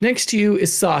 Next to you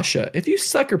is Sasha. If you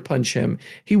sucker punch him,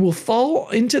 he will fall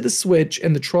into the switch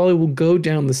and the trolley will go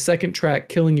down the second track,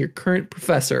 killing your current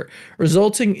professor,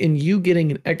 resulting in you getting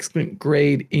an excellent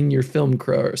grade in your film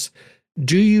course.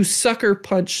 Do you sucker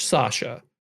punch Sasha?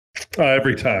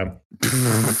 Every time.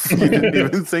 You didn't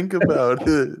even think about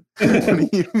it.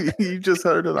 You just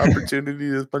had an opportunity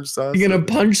to punch Sasha. You're going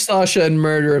to punch Sasha and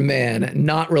murder a man,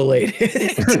 not related.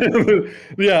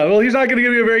 Yeah, well, he's not going to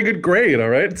give you a very good grade, all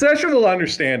right? Sasha will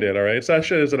understand it, all right?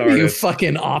 Sasha is an artist. You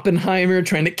fucking Oppenheimer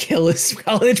trying to kill his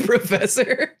college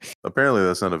professor. Apparently,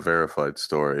 that's not a verified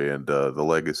story, and the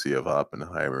legacy of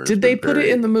Oppenheimer. Did they put it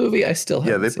in the movie? I still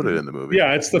haven't. Yeah, they put it in the movie.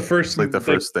 Yeah, it's the first. It's like the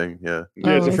first thing. Yeah.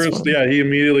 Yeah, it's the first. Fun. Yeah, he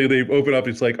immediately they open up.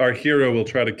 He's like, our hero will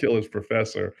try to kill his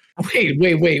professor.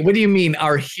 Wait. What do you mean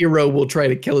our hero will try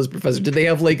to kill his professor? Did they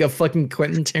have like a fucking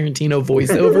Quentin Tarantino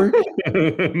voiceover?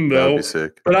 No. That'd be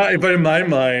sick. But in my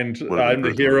mind, I'm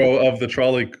the hero of the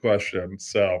trolley question.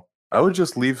 So I would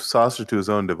just leave Sasha to his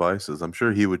own devices. I'm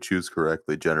sure he would choose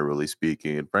correctly, generally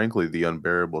speaking. And frankly, the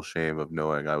unbearable shame of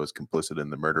knowing I was complicit in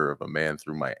the murder of a man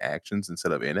through my actions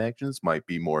instead of inactions might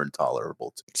be more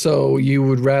intolerable to me. So you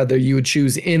would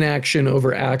choose inaction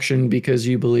over action because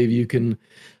you believe you can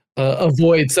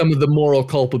avoid some of the moral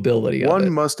culpability. One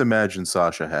must imagine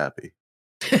Sasha happy.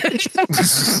 I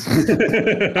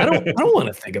don't want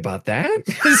to think about that.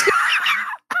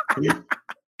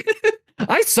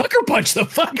 I sucker punch the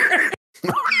fucker.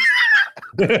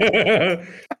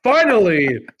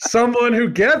 Finally, someone who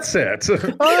gets it.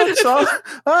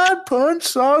 I punched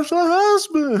Sasha's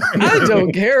husband. I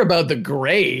don't care about the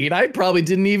grade. I probably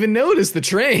didn't even notice the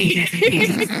train.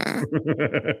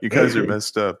 You guys are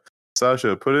messed up.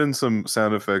 Sasha, put in some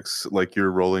sound effects like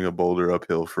you're rolling a boulder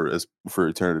uphill for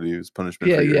eternity as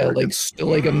punishment. For your arrogance.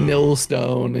 like a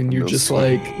millstone, and you're just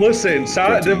like, listen,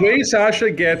 the way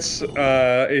Sasha gets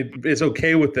is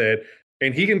okay with it,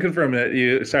 and he can confirm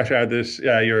that Sasha had this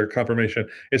your confirmation.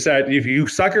 Is that if you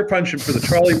sucker punch him for the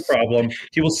trolley problem,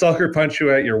 he will sucker punch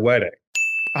you at your wedding.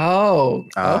 oh,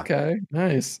 okay,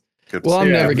 nice. Good Well, I'm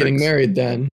Yeah, never getting married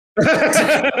then.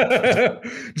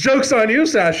 Joke's on you,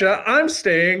 Sasha. I'm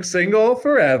staying single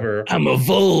forever. I'm a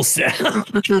Volcel.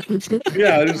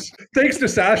 Yeah, thanks to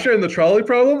Sasha and the trolley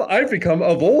problem, I've become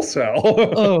a Volcel.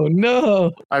 Oh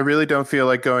no. I really don't feel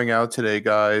like going out today,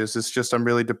 guys. It's just I'm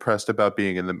really depressed about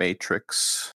being in the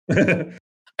Matrix.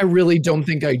 I really don't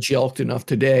think I jelked enough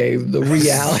today. The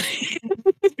reality.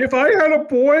 If I had a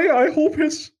boy, I hope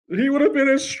he would have been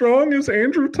as strong as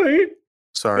Andrew Tate.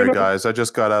 Sorry, guys. I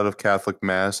just got out of Catholic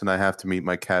Mass and I have to meet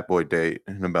my catboy date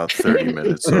in about 30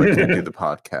 minutes, so I can't do the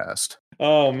podcast.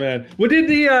 Oh man! What did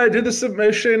the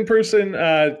submission person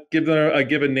give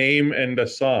a name and a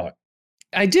song?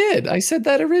 I did. I said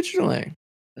that originally.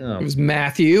 Oh. It was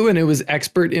Matthew, and it was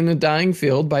 "Expert in a Dying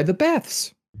Field" by the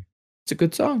Beths. It's a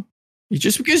good song.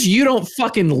 Just because you don't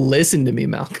fucking listen to me,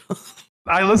 Malcolm.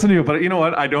 I listen to you, but you know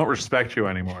what? I don't respect you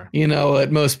anymore. You know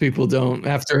what? Most people don't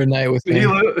after a night with me.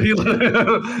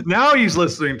 Now he's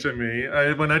listening to me.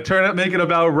 When I make it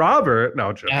about Robert.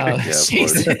 No, joking. Oh,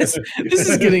 Jesus.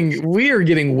 We are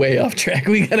getting way off track.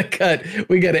 We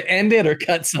gotta end it or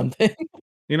cut something.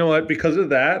 You know what? Because of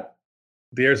that,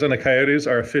 the Arizona Coyotes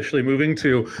are officially moving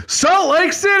to Salt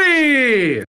Lake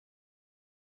City.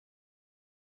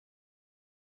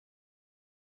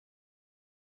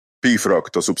 Beef Rock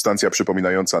to substancja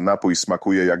przypominająca napój,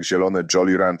 smakuje jak zielone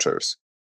Jolly Ranchers.